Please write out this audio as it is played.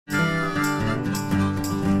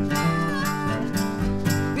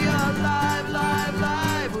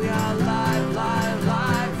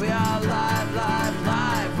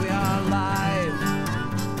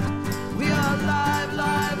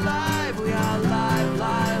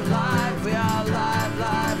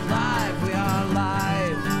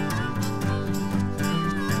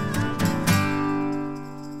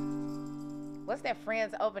that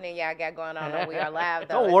friends opening y'all got going on We Are Live,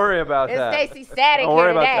 though. Don't worry about that. It's Staci Static Don't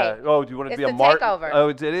worry here about today. that. Oh, do you want it to be a takeover. Oh,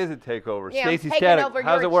 it is a takeover. Yeah, Staci I'm Static. over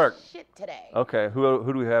How's your it work? Shit today. Okay,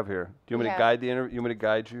 who do we have here? Do you want me to guide the interview? You want me to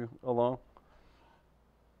guide you along?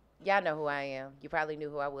 Y'all know who I am. You probably knew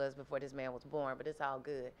who I was before this man was born, but it's all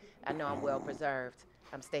good. I know I'm well preserved.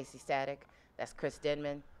 I'm Staci Static. That's Chris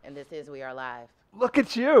Denman, and this is We Are Live. Look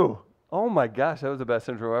at you. Oh, my gosh. That was the best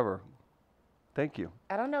intro ever. Thank you.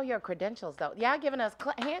 I don't know your credentials, though. Y'all giving us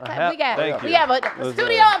hand claps. We have a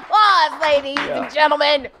studio applause, ladies and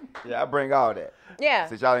gentlemen. Yeah, I bring all that. Yeah.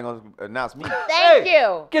 Since y'all ain't going to announce me. Thank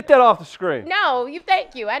you. Get that off the screen. No,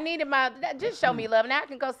 thank you. I needed just show me love. Now I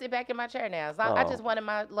can go sit back in my chair now. I just wanted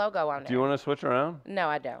my logo on there. Do you want to switch around? No,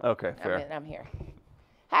 I don't. Okay, fair. I'm here.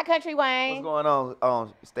 Hi, Kountry Wayne. What's going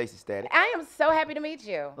on, Staci Static? I am so happy to meet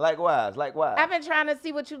you. Likewise. I've been trying to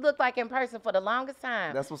see what you look like in person for the longest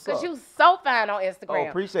time. That's what's up. Because you so fine on Instagram. Oh,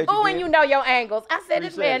 appreciate you. Oh, and you know your angles. I said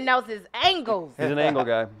this man it. knows his angles. He's an angle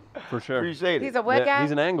guy, for sure. Appreciate it. He's a what guy?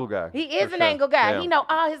 He's an angle guy. He is an angle guy. Yeah. He know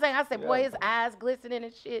all his angles. I said, boy, his eyes glistening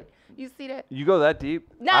and shit. You see that? You go that deep?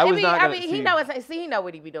 No, I mean, he know he know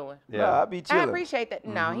what he be doing. Yeah. Nah, I be chilling. I appreciate that.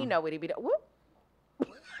 No, he know what he be doing. Whoop.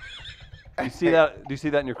 Do you see that? Do you see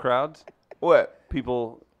that in your crowds? What?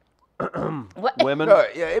 People, What? women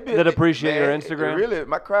It that appreciate your man, Instagram? Really,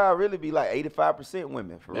 my crowd really be like 85%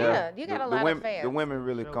 women, for real. Yeah, you got a lot of fans. The women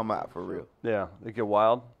really come out, for real. Yeah, they get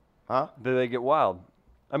wild. Huh? Do they get wild?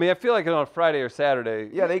 I mean, I feel like on a Friday or Saturday,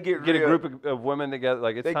 Yeah, they get a real. group of women together.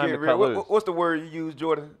 Like, it's They time get to real. cut loose. What's the word you use,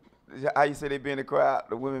 Jordan? How you say they be in the crowd?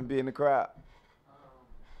 The women be in the crowd?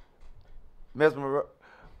 Mesmerized?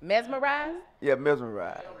 Mesmerized? Yeah,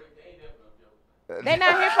 mesmerized. They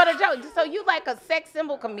not here for the joke. So you like a sex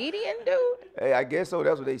symbol comedian, dude? Hey, I guess so.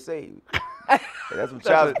 That's what they say. That's what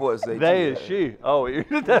child support say. They too. is she. Oh,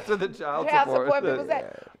 that's what the child support people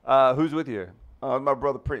say. Who's with you? My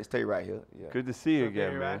brother Prince Tay right here. Yeah. Good to see you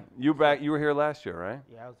again, you, man. man. You were here last year, right?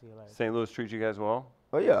 Yeah, I was here last. St. Louis treat you guys well?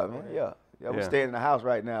 Oh yeah, man. Yeah. We're Yeah. staying in the house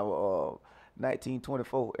right now.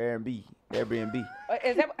 1924 Airbnb.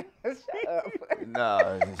 Is that? Shut up.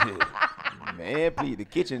 Nah, shit. Man, please. The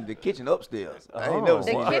kitchen upstairs. I ain't Oh, never The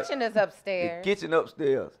seen that. kitchen is The upstairs. kitchen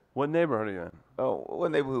upstairs. What neighborhood are you in? Oh,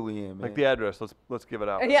 what neighborhood we in, man? Like the address. Let's give it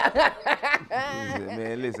out. Yeah.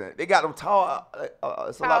 Man, listen. They got them tall. It's a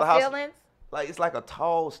lot Tall of houses. ceilings. Like it's like a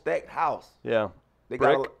tall stacked house. Yeah. They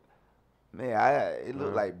Brick? got. Man, it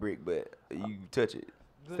look like brick, but you touch it.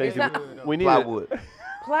 Stacey, not- we need Plywood.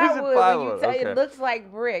 Plywood. When plywood? you Okay. it looks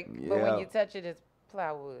like brick, but when Yeah. you touch it, it's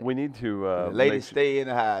plywood. We need to. The lady make stay in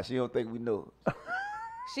the house. She don't think we know.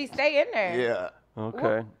 She stay in there. Yeah.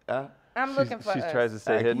 Okay. I'm looking for She us. tries to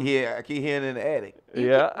stay I hidden. keep hearing in the attic.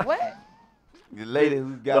 Yeah. What? The lady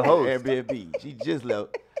who got The the host. Airbnb, she just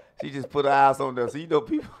left. She just put her house on there. So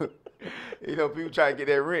people try to get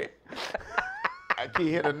that rent. I keep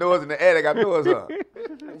hearing the noise in the attic. I know it's her.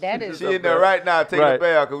 That is. She in there right now taking Right. a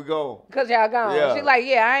bath. Cause we go. Cause y'all gone. Yeah. She like,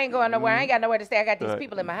 yeah, I ain't going nowhere. I ain't got nowhere to stay. I got these Right.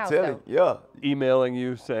 people in my house Tell though. you, yeah. Emailing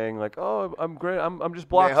you saying like, oh, I'm great. I'm just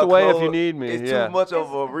blocks Man, her away if you clothes- need me. It's yeah. too much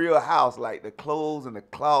of a real house. Like the clothes in the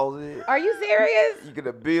closet. Are you serious? You get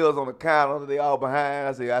the bills on the counter. They all behind.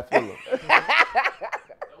 I say, I feel them.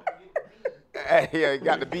 Yeah,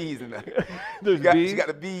 got the bees in there. There's She bees? got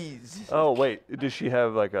the bees. Oh wait, does she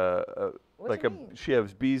have like a What like you a? mean? She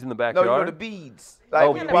has bees in the No, backyard. you know the beads. Like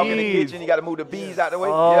Oh, when you walk in the beads. kitchen, you got to move the bees out the way.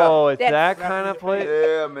 Oh, it's That's- that kind of place.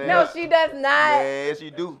 Yeah, man. No, she does not. Man, yes,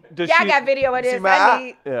 you do. Does Y'all she? got video of see this. my I eye?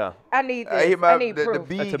 need. Yeah. I need I this. hit I need the proof.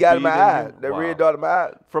 bee That's a got in bead my in eye. you? That Wow. red dot in my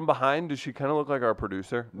eye. From behind, does she kind of look like our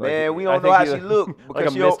producer? Man, we I don't know think how you- she look. like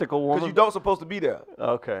a she don't- mystical woman. Because you don't supposed to be there.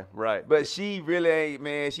 Okay, right. But she really ain't,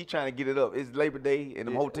 man. She trying to get it up. It's Labor Day and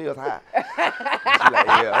them hotels high. She like,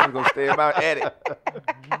 yeah, I'm going to stay in my attic.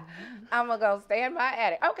 I'm gonna go stay in my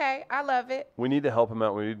attic. Okay, I love it. We need to help him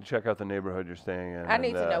out. We need to check out the neighborhood you're staying in. I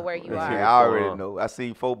need to know where you and see are. what's Man, I going already on. know. I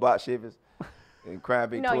seen 4 box Chevys and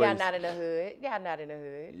Crown You Victorias. know y'all not in the hood. Y'all not in the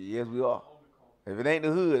hood. Yes, we are. If it ain't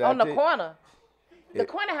the hood, On I the tell you, corner. The Yeah.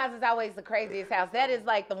 corner house is always the craziest house. That is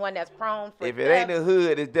like the one that's prone for if it ain't the theft.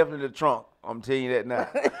 hood, it's definitely the trunk. I'm telling you that now.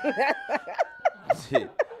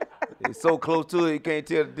 Shit. It's so close to it, you can't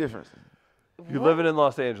tell the difference. You're living in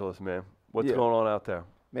Los Angeles, man. What's Yeah. going on out there?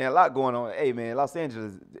 Man, a lot going on. Hey, man, Los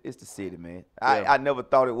Angeles, it's the city, man. Yeah. I never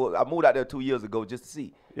thought it was. I moved out there 2 years ago just to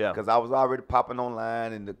see. Yeah. Because I was already popping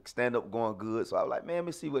online and the stand-up going good. So I was like, man, let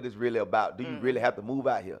me see what it's really about. Do you really have to move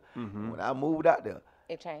out here? Mm-hmm. When I moved out there,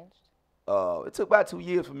 It changed. it took about 2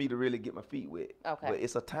 years for me to really get my feet wet. Okay. But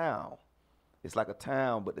it's a town. It's like a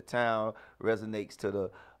town, but the town resonates to the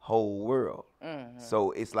whole world. Mm-hmm.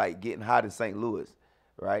 So it's like getting hot in St. Louis,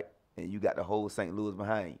 right? and you got the whole St. Louis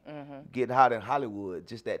behind you. Mm-hmm. Getting hot in Hollywood,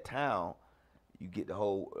 just that town, you get the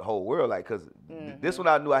whole world. Like, cause this one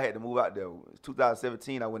I knew I had to move out there.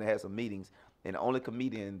 2017, I went and had some meetings, and the only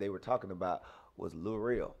comedian they were talking about was Lil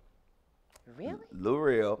Rel. Really? Lil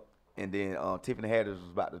Rel, and then Tiffany Haddish was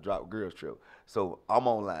about to drop Girls Trip. So I'm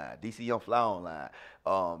online, DC Young Fly online,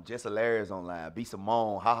 Jess Hilarious online, B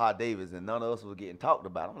Simone, HaHa Davis, and none of us was getting talked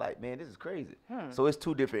about. I'm like, man, this is crazy. So it's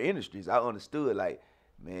two different industries. I understood, like,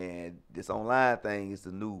 man, this online thing is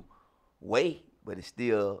the new way, but it's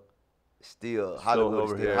still Hollywood. over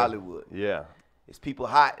It's still here. Hollywood. Yeah. It's people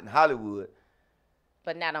hot in Hollywood.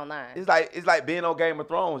 But not online. It's like being on Game of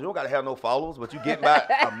Thrones. You don't gotta have no followers, but you get about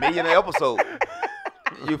 1 million an episode.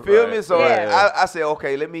 You feel me? So Yeah. I said,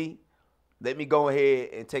 okay, let me go ahead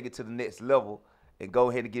and take it to the next level and go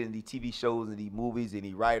ahead and get in these TV shows and these movies and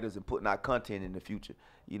these writers and putting out content in the future.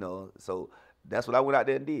 You know, so that's what I went out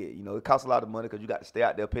there and did. You know, it costs a lot of money because you got to stay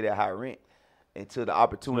out there, pay that high rent until the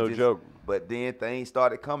opportunities. No joke. But then things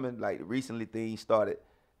started coming. Like recently, things started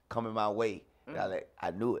coming my way. And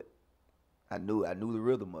I knew it. I knew the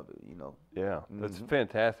rhythm of it. You know. Yeah, that's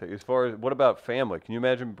fantastic. As far as what about family? Can you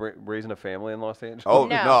imagine raising a family in Los Angeles? Oh,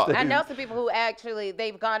 No, no. I know some people who actually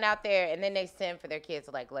they've gone out there and then they send for their kids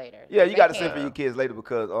like later. Yeah, you They got to send can't- for your kids later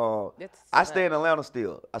because It's I stay in Atlanta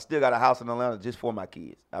still. I still got a house in Atlanta just for my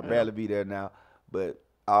kids. I barely be there now, but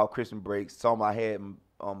all Christmas breaks, some I had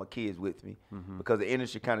my kids with me because the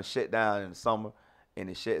industry kind of shut down in the summer, and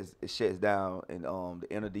it shuts down in the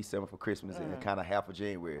end of December for Christmas and kind of half of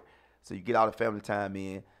January. So you get all the family time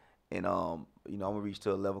in, and you know, I'm gonna reach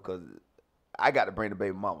to a level because I got to bring the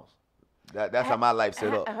baby mamas. That's how my life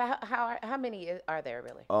set up. How many are there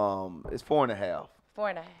really? It's 4.5.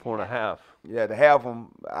 4.5. 4.5. Yeah, to have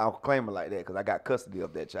them, I don't claim it like that because I got custody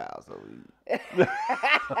of that child. So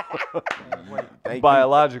thank you.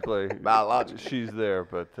 Biologically, Biologically. she's there,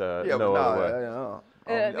 but Yeah, no but other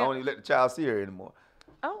way. I don't even let the child see her anymore.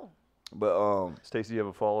 Oh. But Stacey, you have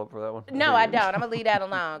a follow up for that one? No, I don't. I'm gonna leave that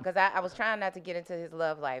alone because I was trying not to get into his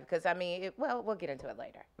love life because I mean, we'll get into it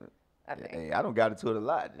later. I think. hey, I don't got into it a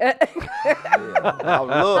lot. I I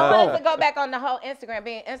wanted love to go back on the whole Instagram,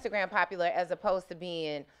 being Instagram popular as opposed to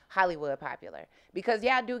being Hollywood popular. Because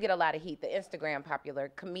y'all do get a lot of heat, the Instagram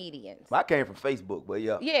popular comedians. I came from Facebook, but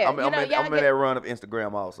yeah. Yeah, I'm in that run of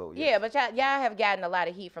Instagram also. Yeah, but y'all have gotten a lot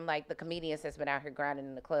of heat from like the comedians that's been out here grinding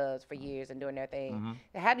in the clubs for years and doing their thing.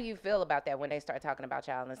 How do you feel about that when they start talking about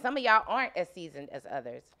y'all? And some of y'all aren't as seasoned as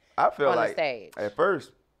others I feel on like the stage. at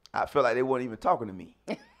first, I felt like they weren't even talking to me.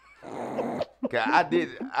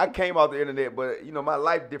 I came off the internet, but you know, my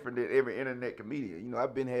life different than every internet comedian. You know,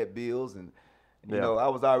 I've been had bills and you know, I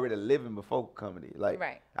was already living before comedy. Like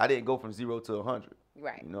I didn't go from 0 to 100.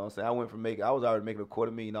 Right. You know what I'm saying? I went from I was already making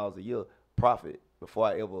 $250,000 a year profit before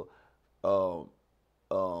I ever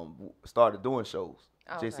started doing shows.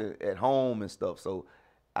 Just at home and stuff. So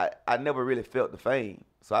I never really felt the fame.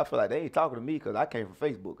 So I feel like they ain't talking to me because I came from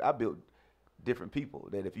Facebook. I built different people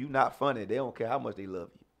that if you're not funny, they don't care how much they love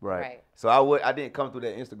you. Right. So I didn't come through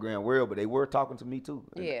that Instagram world, but they were talking to me too.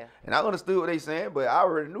 Yeah. And I understood what they saying, but I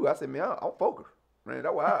already knew. I said, man, I'm focused. Man,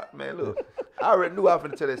 that's why look, I already knew I was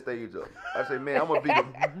finna tear that stage up. I said, man, I'm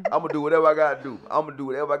gonna do whatever I gotta do. I'm gonna do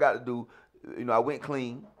whatever I gotta do. You know, I went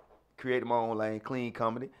clean, created my own lane, clean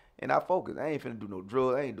comedy, and I focused. I ain't finna do no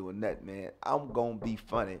drugs. I ain't doing nothing, man. I'm gonna be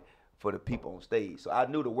funny for the people on stage. So I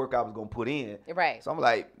knew the work I was gonna put in. Right. So I'm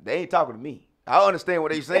like, they ain't talking to me. I understand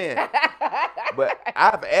what they saying, but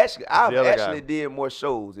I've actually did more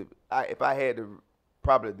shows. If I had to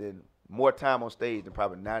probably did more time on stage than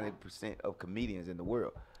probably 90% of comedians in the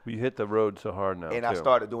world. You hit the road so hard now. And too. I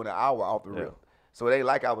started doing an hour off the rip. So it ain't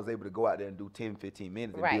like I was able to go out there and do 10, 15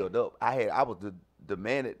 minutes and build up. I was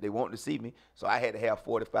demanded, they wanted to see me, so I had to have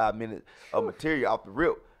 45 minutes of material off the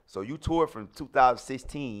rip. So you toured from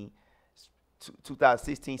 2016,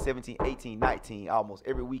 17, 18, 19, almost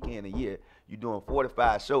every weekend a year. You're doing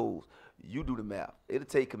 45 shows. You do the math. It'll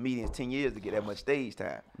take comedians 10 years to get that much stage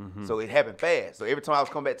time. So it happened fast. So every time I was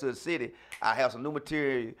coming back to the city, I have some new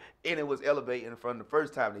material, and it was elevating from the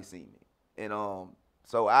first time they see me. And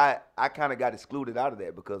so I kind of got excluded out of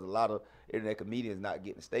that because a lot of internet comedians not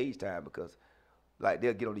getting stage time because like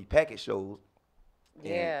they'll get on these package shows.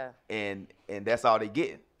 And that's all they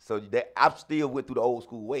getting. So I still went through the old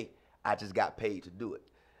school way. I just got paid to do it.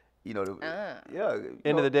 You know,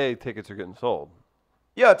 End of the day, tickets are getting sold.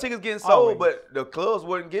 Yeah, tickets getting sold, but the clubs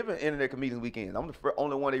wasn't giving internet comedians weekends. I'm the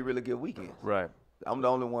only one they really give weekends. Right. I'm the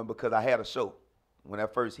only one because I had a show. When I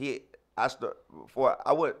first hit, I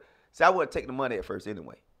wouldn't take the money at first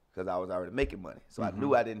anyway because I was already making money. So I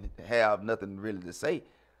knew I didn't have nothing really to say.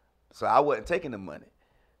 So I wasn't taking the money.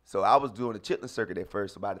 So I was doing the Chitlin circuit at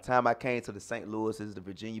first. So by the time I came to the St. Louis's, the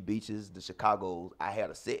Virginia Beaches, the Chicago's, I had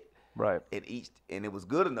a set. Right. And it was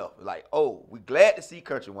good enough. Like, oh, we glad to see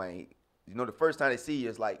Kountry Wayne. You know, the first time they see you,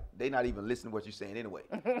 it's like they not even listening to what you're saying anyway.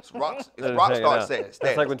 It's rock star status.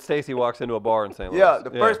 It's like when Stacy walks into a bar in St. Louis. Yeah,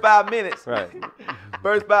 the first 5 minutes. Right.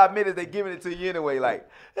 First 5 minutes, they giving it to you anyway. Like,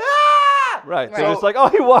 ah! Right. So, So it's like, oh,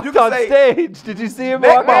 he walked you can on say, stage. Did you see him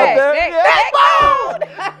neck walk bone, out there?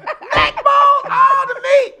 neck bone, all the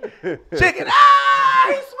meat, chicken. Ah,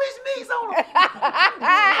 he switched meats on him.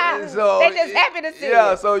 And so, They just happy to see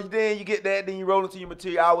Yeah, you. so then you get that, then you roll into your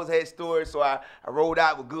material. I always had stories, so I rolled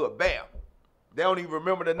out with good. Bam. They don't even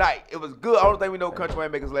remember the night. It was good. I don't think we know Kountry Wayne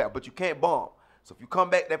make us laugh, but you can't bomb. So if you come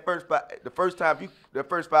back the first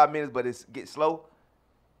 5 minutes, but it gets slow,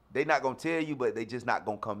 they not gonna tell you, but they just not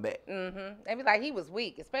gonna come back. They be like, he was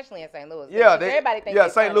weak, especially in St. Louis. Yeah, Everybody think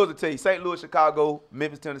St. funny. Louis will tell you. St. Louis, Chicago,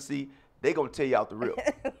 Memphis, Tennessee, they gonna tell you out the rip.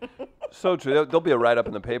 So true. There'll be a write-up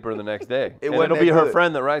in the paper the next day. And wasn't it'll be that her good.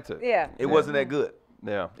 friend that writes it. Yeah. It wasn't that good.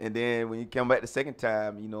 Yeah. And then when you come back the second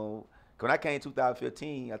time, you know, when I came in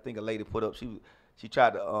 2015, I think a lady put up, she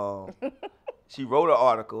tried to, she wrote an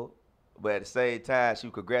article, but at the same time, she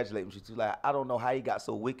would congratulate me. She was like, I don't know how he got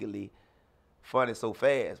so wickedly funny so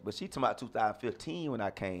fast. But she talking about 2015 when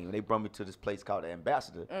I came, and they brought me to this place called the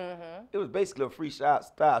Ambassador. It was basically a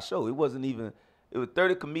style show. It wasn't even, it was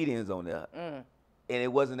 30 comedians on there. And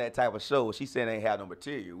it wasn't that type of show. She said they ain't have no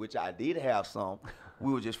material, which I did have some.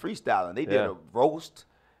 We were just freestyling. They did a roast.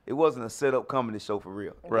 It wasn't a set-up comedy show for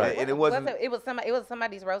real. Right. And it wasn't. It was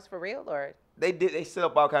somebody's roast for real, or They set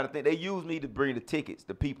up all kind of things. They used me to bring the tickets,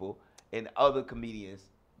 the people, and other comedians.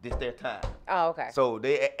 This their time. oh, okay. So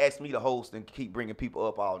they asked me to host and keep bringing people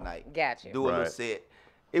up all night. Got you. Do a little Right. set.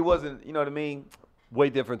 It wasn't, you know what I mean? Way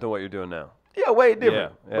different than what you're doing now. Yeah, way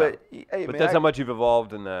different. Yeah. But hey, But man, that's how much you've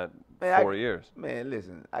evolved in that 4 years. Man,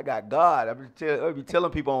 listen, I got God. I be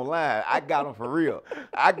telling people online, I got him for real.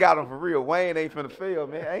 I got him for real. Wayne ain't finna fail,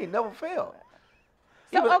 man. I ain't never failed.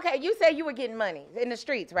 So okay, you said you were getting money in the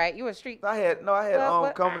streets, right? You were street. I had What? I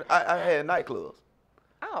had nightclubs.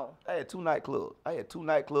 Oh, I had 2 nightclubs.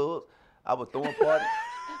 I was throwing parties.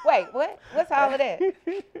 wait, what? What's all of that?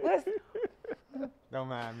 What's Don't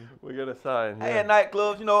mind me. We got a sign I here. had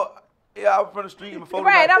nightclubs, you know. Yeah, I was from the street before.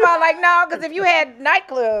 right? I'm all like, no, because if you had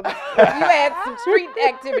nightclubs, you had some street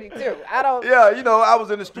activity too. I don't. Yeah, you know, I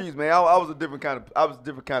was in the streets, man. I was a different kind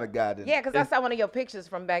of guy then. Yeah, because I saw one of your pictures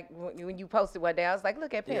from back when you posted one day. I was like,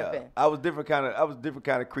 look at Yeah, Pimpin'. I was different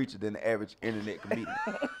kind of creature than the average internet comedian.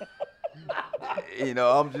 You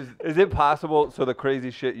know, I'm just Is it possible? So the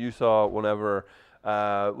crazy shit you saw whenever,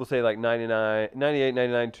 we'll say like 98,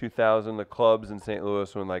 99, 2000, the clubs in St.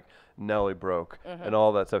 Louis when like Nelly broke and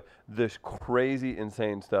all that stuff. This crazy,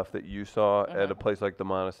 insane stuff that you saw at a place like the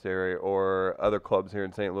Monastery or other clubs here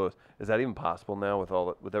in St. Louis. Is that even possible now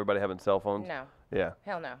with everybody having cell phones? No, Yeah.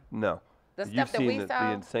 hell no. No. The You've stuff that seen we the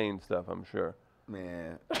saw. insane stuff, I'm sure.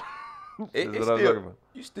 man. This It is what I was looking for.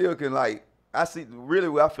 you still can like. I see.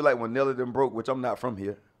 Really, I feel like when Nelly done broke, which I'm not from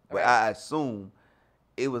here, but Right. I assume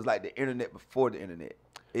it was like the internet before the internet.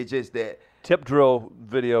 It's just that. Tip drill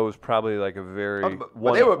video was probably like a very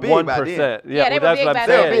But they were big by then. 1%. Yeah, they well, were big that's back what I'm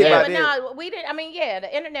They were saying. big Yeah. back But then. no, we didn't. I mean, yeah,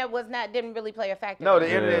 the internet didn't really play a factor. No, the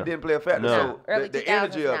then. internet Yeah. didn't play a factor. No. So Early the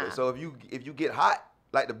energy 2000s, of nah. it. So if you get hot,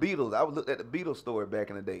 like the Beatles, I would look at the Beatles story back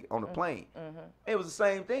in the day on the plane. It was the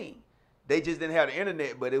same thing. They just didn't have the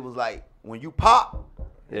internet, but it was like when you pop,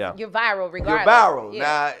 Yeah. You're viral you're regardless. viral. Yeah.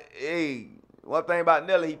 Now, hey, one thing about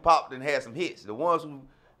Nelly, he popped and had some hits. The ones who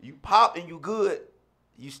you pop and you good,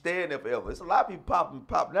 you stay in there forever. It's a lot of people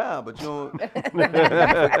pop down, but you don't.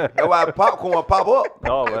 That's why popcorn pop up.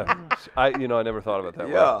 Oh, man. I never thought of it that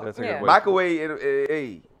Yeah. way. That's a Yeah. good way. Microwave,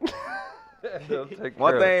 hey. They'll take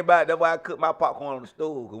One care of it. thing about it, that's why I cook my popcorn on the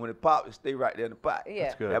stove, because when it pop, it stay right there in the pot. Yeah.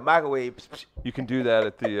 That's good. That microwave, You can do that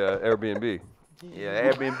at the Airbnb.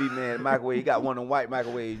 yeah, Airbnb, man, the microwave, you got one of them white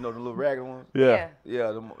microwaves, you know, the little ragged ones? Yeah.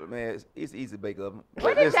 Yeah, man, it's easy to bake up.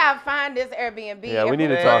 Where did y'all find this Airbnb? Yeah, we And need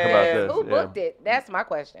to who talk booked about it? this, Who yeah. booked it? That's my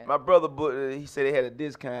question. My brother, he said they had a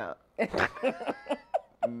discount.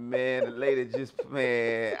 Man, the lady just,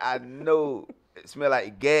 man, I know it smell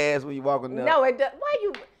like gas when you walk in there. No, it does. Why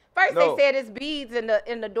you? First No. they said it's beads in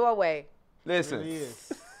the doorway. Listen, Really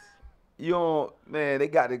is. you don't, man, they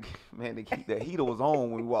keep that heater was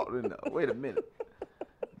on when we walked in there. Wait a minute.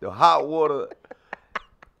 The hot water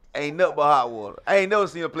ain't nothing but hot water. I ain't never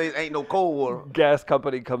seen a place ain't no cold water. Gas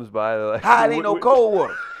company comes by. They're like, How it ain't no cold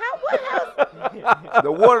water? How? What else?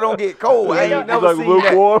 The water don't get cold. I ain't It's never like seen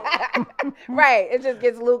that. lukewarm. Right. It just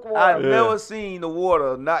gets lukewarm. I've Yeah. never seen the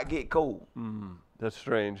water not get cold. That's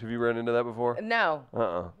strange. Have you run into that before? No.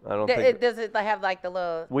 I don't think. Does it have like the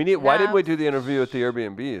little? Why didn't we knobs? do the interview at the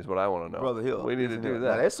Airbnb? Is what I want to know. Brother Hill. We need to listen do here.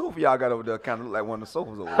 Now, that. that sofa y'all got over there kind of look like one of the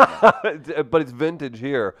sofas over there. But it's vintage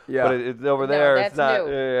here. Yeah. But it's over No, there. that's It's not.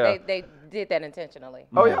 new. Yeah. They did that intentionally.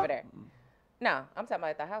 Oh, yeah? Over there. No, I'm talking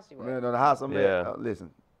about the house you were. Man, on the house, I'm Yeah. at.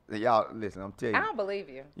 Listen, y'all, listen, I'm telling I you. don't believe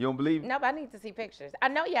you. You don't believe me? No, but I need to see pictures. I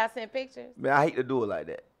know y'all sent pictures. Man, I hate to do it like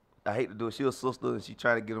that. I hate to do it. She a sister and she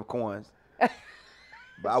trying to get them coins.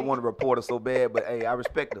 But I want to report her so bad, but hey, I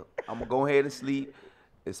respect her. I'm going to go ahead and sleep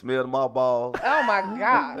and smell the mothballs Oh my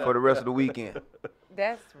God, for the rest of the weekend.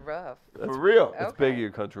 that's rough. For real. It's Okay. big of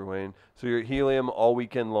you, Kountry Wayne. So you're at Helium all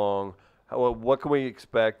weekend long. What can we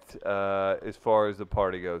expect as far as the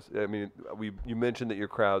party goes? I mean, you mentioned that your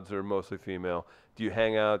crowds are mostly female. Do you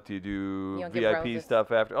hang out? Do you do You don't give VIP roses?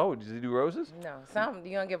 stuff after? Oh, did you do roses? No, some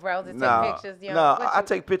you don't give roses, Nah, take pictures. You don't, nah, what I you-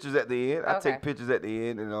 take pictures at the end. I Okay. take pictures at the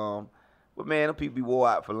end, and but man, them people be wore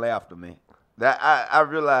out for laughter, man. That I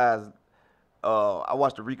realized. I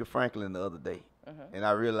watched Aretha Franklin the other day, and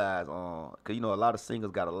I realized, cause you know a lot of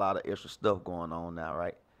singers got a lot of extra stuff going on now,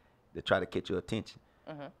 right? They try to catch your attention.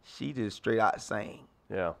 She just straight out sang,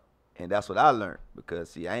 Yeah. and that's what I learned because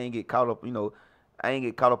see, I ain't get caught up, I ain't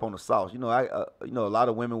get caught up on the sauce. You know, a lot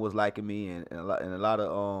of women was liking me, and a lot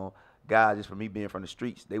of guys just from me being from the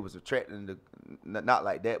streets, they was attracting the not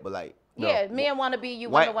like that, but like. Yeah, men want to be you,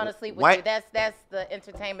 Wayne- women want to sleep with Wayne- you. That's the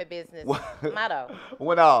entertainment business motto.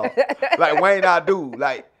 Went off. Like Wayne, I do.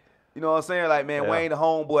 Like, you know what I'm saying? Like, man, Yeah. Wayne the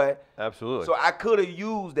homeboy. Absolutely. So I could have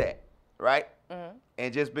used that, right?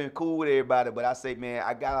 And just been cool with everybody. But I say, man,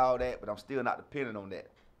 I got all that, but I'm still not dependent on that.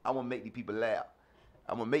 I'm going to make these people laugh.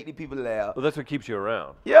 I'm going to make these people laugh. Well, that's what keeps you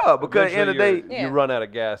around. Yeah, because at the end of the Eventually day, Yeah. you run out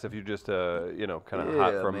of gas if you just, kind of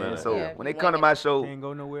hot for a man. minute. So Yeah, when they you come to wing my it. show, Can't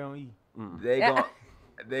go nowhere on E.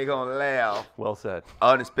 they gonna laugh Well said.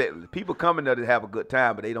 unexpectedly. People coming there to have a good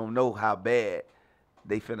time, but they don't know how bad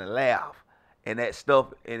they finna laugh. And that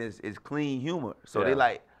stuff, and it's clean humor. So Yeah. they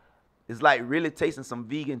like, it's like really tasting some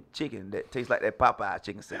vegan chicken that tastes like that Popeye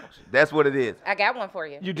chicken sandwich. That's what it is. I got one for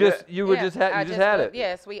you. You just Yeah, I had it.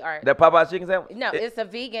 Yeah, sweetheart. That Popeye chicken sandwich? No, it's a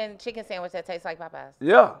vegan chicken sandwich that tastes like Popeyes.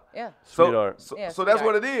 Yeah. Yeah. Sweetheart. So, Yeah, so that's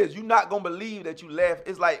what sweetheart. it is. You're not gonna believe that you laugh.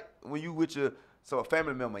 It's like when you with a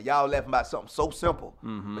family member, y'all laughing about something so simple,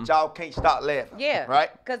 but y'all can't stop laughing. Yeah. Right?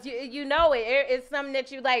 Because you know it's something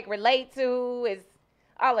that you like relate to. It's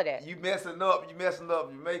all of that. You messing up, you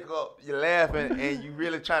make up, you're laughing, and you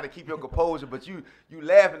really trying to keep your composure, but you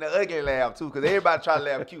laughing the ugly laugh too, because everybody try to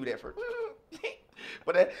laugh cute at first.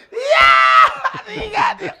 But then,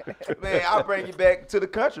 man, I'll bring you back to the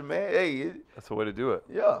country, man. Hey, That's the way to do it.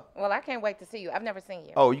 yeah. Well, I can't wait to see you. I've never seen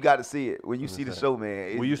you. Oh, you got to see it when you see the show,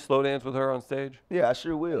 man. Will you slow dance with her on stage? Yeah, I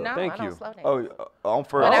sure will. No, Thank I don't you. slow dance. I'm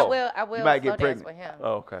first. But I Oh. will You might slow get dance pregnant. with him.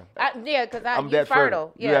 Oh, okay. Yeah, because I'm you that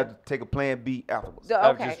fertile. You Yeah. have to take a plan B afterwards. So,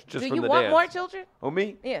 I've okay. just Do from you the want dance. more children? Oh,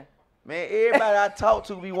 me? Yeah. Man, everybody I talk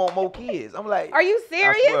to, we want more kids. I'm like, Are you I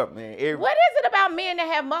serious? swear, man. What is it about men that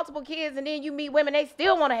have multiple kids and then you meet women, they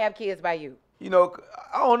still want to have kids by you? You know,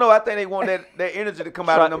 I don't know. I think they want that energy to come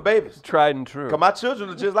out of them babies. Tried and true. Cause my children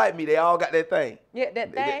are just like me. They all got that thing. Yeah,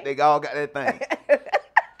 that thing. They all got that thing.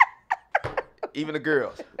 Even the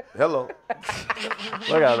girls. Hello.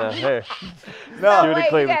 Look out now. Hey. No. You would Wait,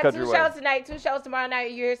 claim you the got Kountry 2 Wayne. shows tonight, 2 shows tomorrow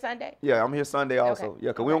night. You here Sunday? Yeah, I'm here Sunday also. Okay.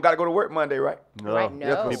 Yeah, cause we don't got to go to work Monday, right? No. Right, Yeah,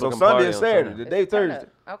 no. 'cause People so can Sunday party and on Saturday. Sunday. Today It's turn Thursday.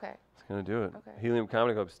 up. Okay. It's going to do it. Okay. Helium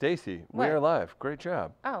Comedy Club. Stacy, we What? are live. Great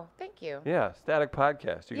job. Oh, thank you. Yeah, Static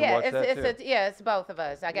Podcast. You can Yeah, watch that too. it's both of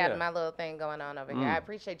us. I got Yeah. my little thing going on over here. I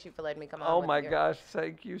appreciate you for letting me come on. Oh with my your- gosh,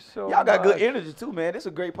 thank you so much. Y'all got good energy too, man. This is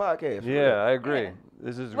a great podcast. for Yeah, real. I agree. Yeah.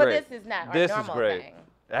 This is Well, great. this is not our This is normal great. thing.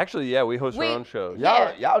 Actually, yeah, we host We- our own shows.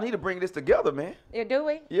 Yeah. Y'all need to bring this together, man. Yeah, do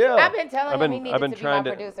we? Yeah. I've been telling I've him been- he I've needed been to be my trying to-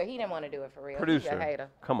 producer. He didn't want to do it for real. He's Producer. a hater.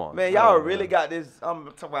 Come on. Man, y'all really got this. I'm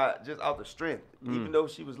talking about just out the strength, even though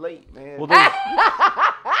she was late, man. Well, then,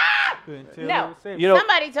 Couldn't tell No. her seven. you know,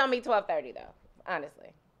 Somebody told me 12:30 though.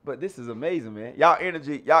 Honestly. But this is amazing, man. Y'all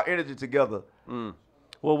energy together.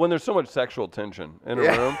 well, when there's so much sexual tension in a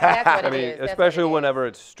Yeah. room, That's what I it mean, is. That's what especially it is. whenever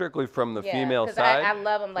it's strictly from the Yeah, female 'cause side. I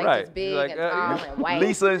love them like Right. just big Like, and tall and white.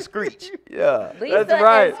 Lisa and Screech. Yeah. Lisa That's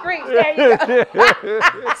right. and Screech. There you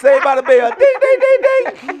go. Saved by the Bell. Ding, ding,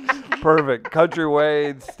 ding, ding. Perfect. Country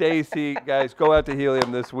Wayne, Stacy, guys, go out to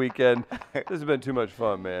Helium this weekend. This has been too much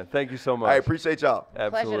fun, man. Thank you so much. I appreciate y'all.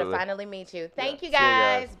 Absolutely. Pleasure to finally meet you. Thank you See you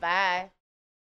guys. guys. Bye.